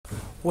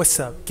What's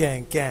up,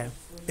 gang?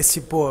 It's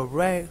your boy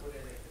Ray.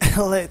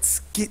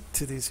 Let's get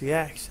to these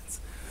reactions.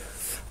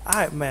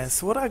 Alright, man,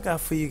 so what I got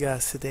for you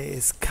guys today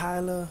is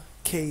Kyla,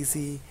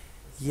 KZ,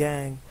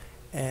 Yeng,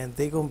 and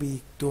they're gonna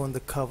be doing the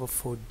cover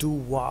for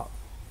Doo-Wop,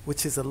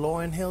 which is a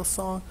Lauryn Hill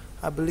song,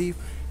 I believe,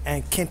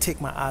 and Can't Take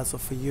My Eyes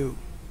Off of You.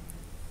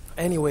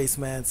 Anyways,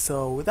 man,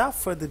 so without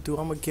further ado,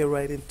 I'm gonna get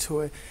right into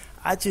it.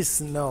 I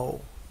just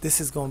know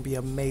this is gonna be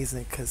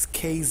amazing because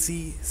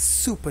KZ,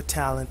 super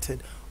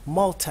talented,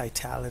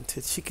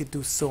 multi-talented. She could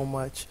do so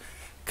much.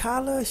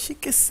 Kyla, she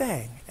could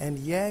sing, and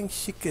Yeng,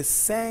 she could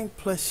sing,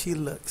 plus she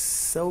looks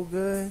so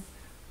good.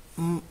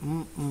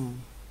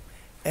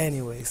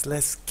 Anyways,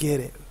 let's get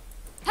it.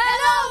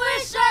 Hello,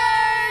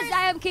 wishers!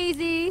 I am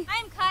KZ.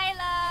 I'm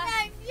Kyla.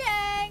 I'm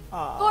Yeng.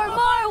 Aww. For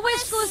more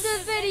wish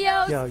exclusive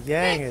videos, Yo,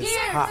 Yeng is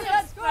here hot. to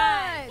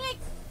subscribe.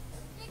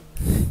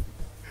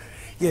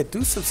 Yeah,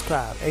 do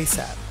subscribe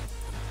ASAP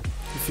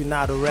if you're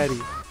not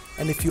already,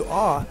 and if you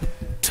are,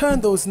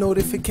 turn those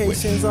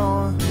notifications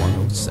on.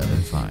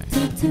 1075.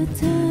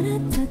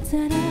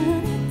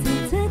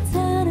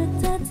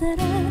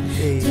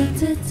 Hey.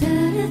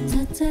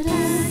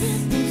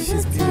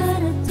 She's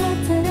beautiful.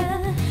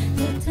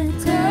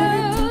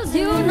 Girls,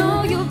 you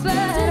know you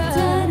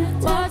better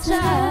watch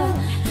out.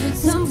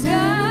 Some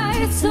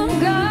guys are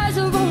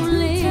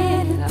only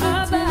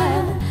about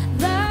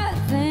that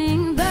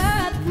thing.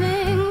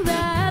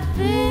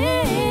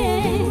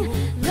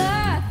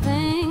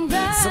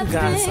 Some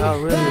guys are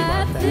really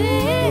about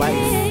that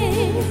life.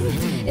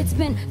 It's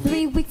been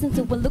 3 weeks since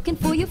we were looking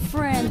for your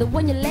friend, the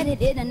one you let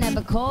it in and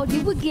never called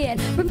you again.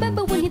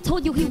 Remember when he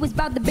told you he was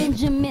about the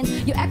Benjamins?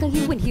 You act like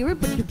you wouldn't hear it,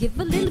 but you give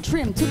a little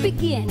trim to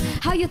begin.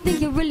 How you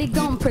think you really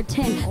gon'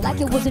 pretend like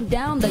it wasn't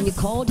down, then you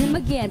called him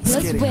again.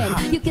 Plus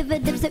when you give a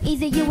dip so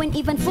easy, you ain't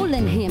even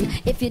fooling him.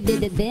 If you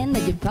did it then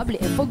you'd probably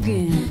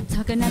forget.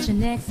 Talking at your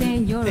neck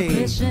saying you're a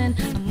Christian,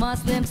 a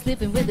Muslim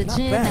sleeping with a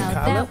jinn.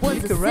 Now that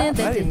was a sin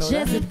that you're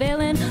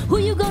Jezebelin. Who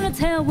you gonna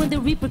tell when the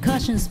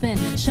repercussions spin?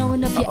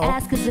 Showing up your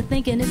ass cause you're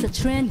thinking it's a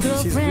trend,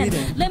 girlfriend.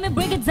 Let me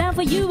break it down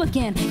for you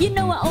again. You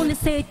know I only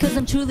say it cause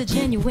I'm truly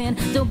genuine.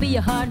 Don't be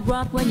a hard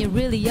rock when you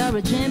really are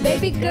a gin.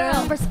 Baby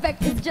girl,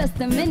 respect is just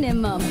the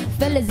minimum.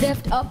 Fellas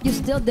zipped up, you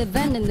still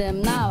defending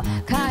them. Now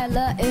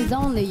Kyla is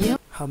only you.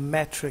 Her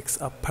metrics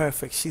are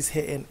perfect. She's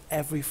hitting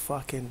every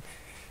fucking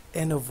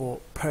interval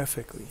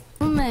perfectly.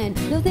 Man,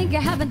 you think you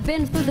haven't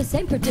been through the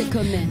same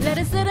predicament? Let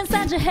it sit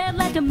inside your head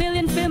like a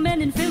million filmmen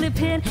in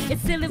Philippines.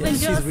 It's silly when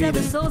she's girls reading.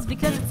 seven souls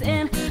because it's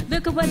in.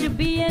 Look at what you're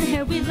being.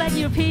 Here we like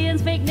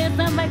Europeans, fake names,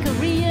 I'm like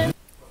Koreans.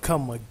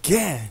 Come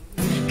again.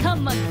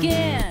 Come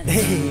again.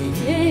 Hey.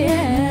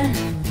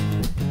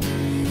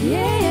 Yeah,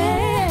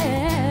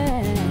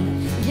 yeah,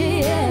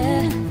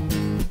 yeah,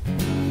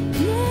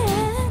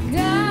 yeah.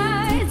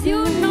 Guys,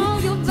 you know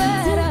you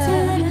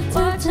better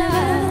watch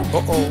out.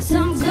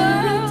 Some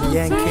girls,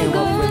 Yeng came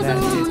up with that.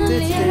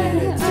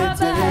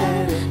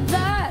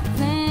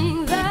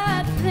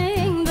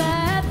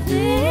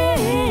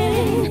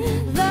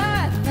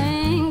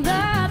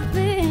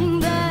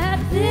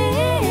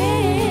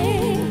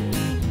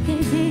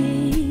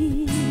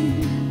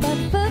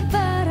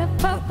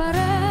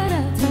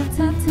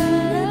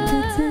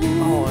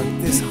 Oh,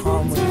 this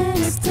harmony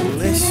is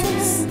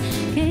delicious.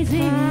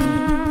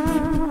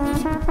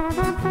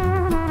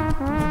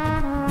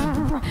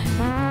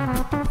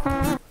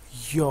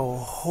 Yo,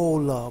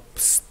 hold up,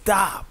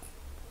 stop.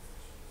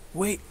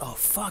 Wait a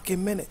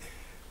fucking minute.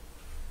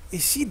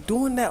 Is she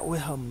doing that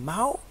with her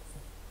mouth?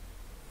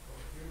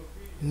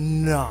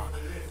 Nah.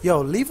 Yo,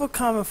 leave a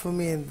comment for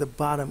me in the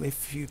bottom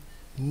if you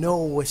know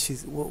what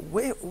she's.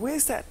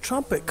 Where's that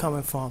trumpet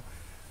coming from?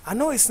 I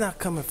know it's not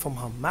coming from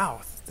her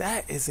mouth.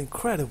 That is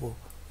incredible.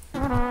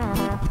 Nah.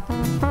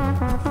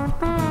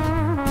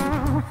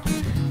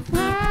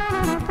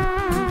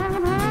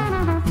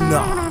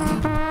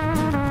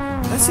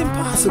 That's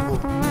impossible.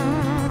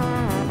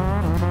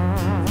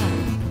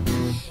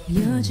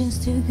 You're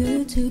just too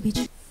good to be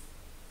true.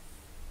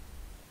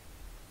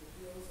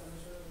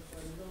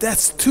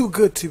 That's too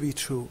good to be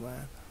true,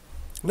 man.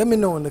 Let me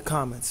know in the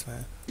comments,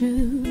 man.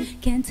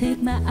 Can't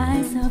take my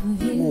eyes off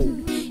of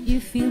you. You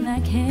feel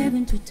like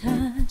heaven to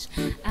touch.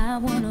 I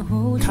wanna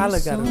hold Kyla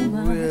you so got a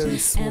really much.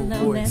 smooth And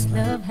voice,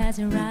 man. love has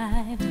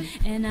arrived,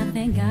 and I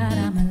thank God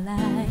I'm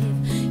alive.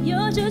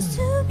 You're just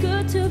too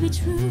good to be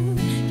true.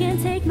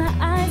 Can't take my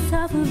eyes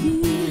off of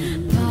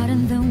you.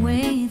 Pardon the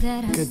way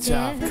that I Good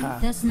job, stare. Kyla.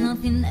 There's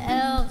nothing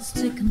else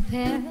to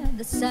compare.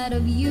 The sight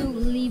of you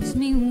leaves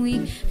me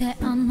weak. There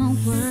are no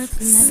words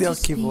left Silky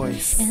to speak.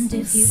 voice. And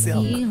if you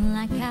Silk. feel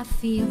like I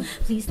feel,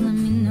 please let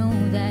me know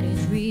that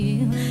it's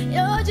real.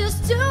 You're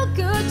just too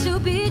good to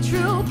be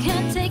true.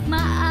 Can't take my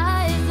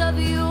eyes off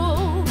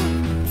you.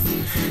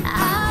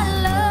 I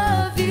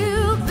love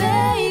you,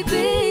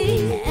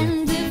 baby.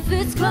 And if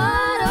it's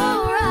quite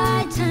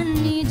alright, I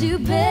need you,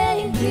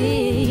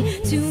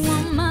 baby. To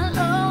warm my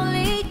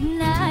lonely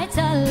nights,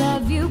 I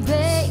love you,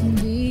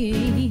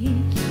 baby.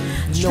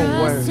 No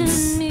words.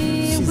 Trust in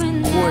me She's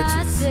when I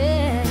gorgeous.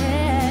 say,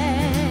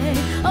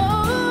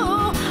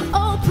 oh,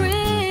 oh,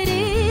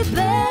 pretty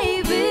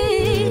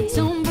baby.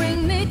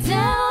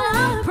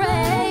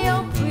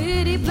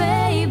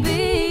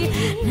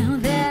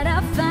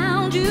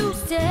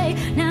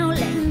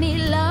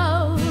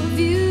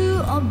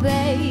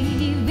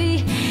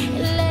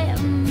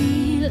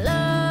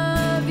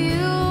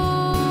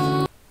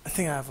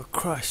 think I have a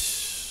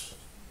crush.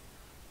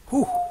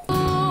 Whew.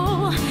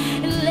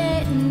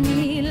 Let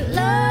me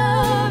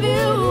love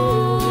you.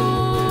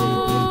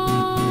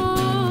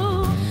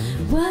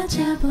 Watch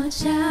out,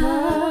 watch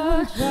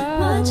out.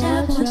 Watch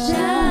out, watch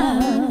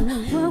out.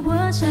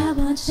 Watch out,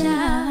 watch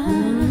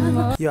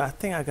out. Yo, I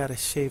think I gotta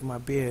shave my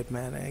beard,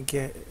 man, and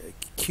get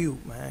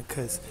cute, man,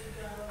 cause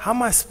how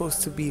am I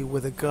supposed to be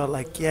with a girl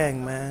like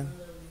Yeng, man?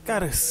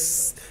 Gotta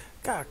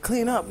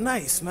clean up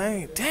nice,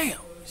 man. Damn,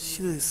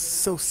 she is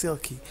so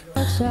silky.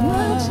 Watch out,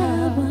 watch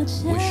out.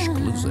 Wish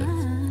exclusive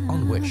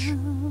on Wish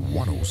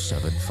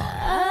 107.5.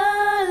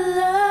 I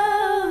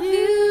love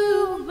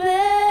you,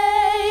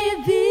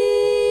 baby.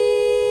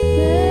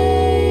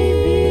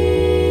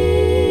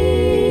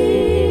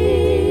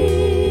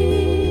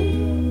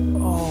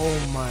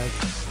 Oh my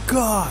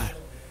God,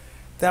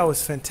 that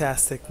was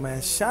fantastic,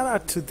 man. Shout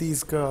out to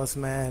these girls,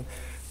 man.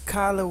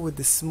 Kyla with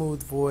the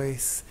smooth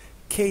voice,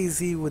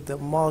 KZ with the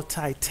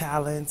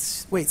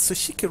multi-talents. Wait, so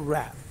she could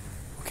rap,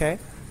 okay?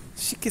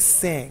 She could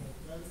sing.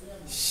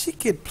 She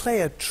could play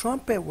a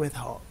trumpet with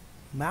her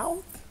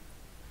mouth.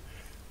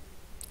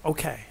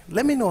 Okay,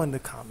 let me know in the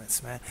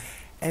comments, man.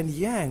 And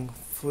Yeng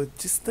for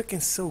just looking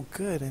so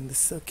good in the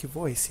silky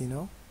voice, you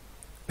know?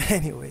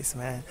 Anyways,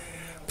 man,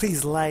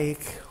 please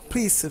like,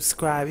 please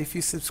subscribe. If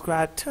you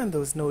subscribe, turn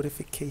those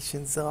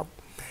notifications up.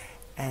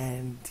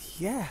 And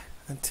yeah,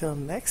 until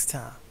next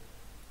time,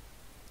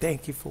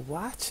 thank you for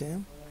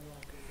watching.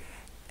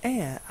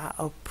 And I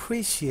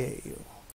appreciate you.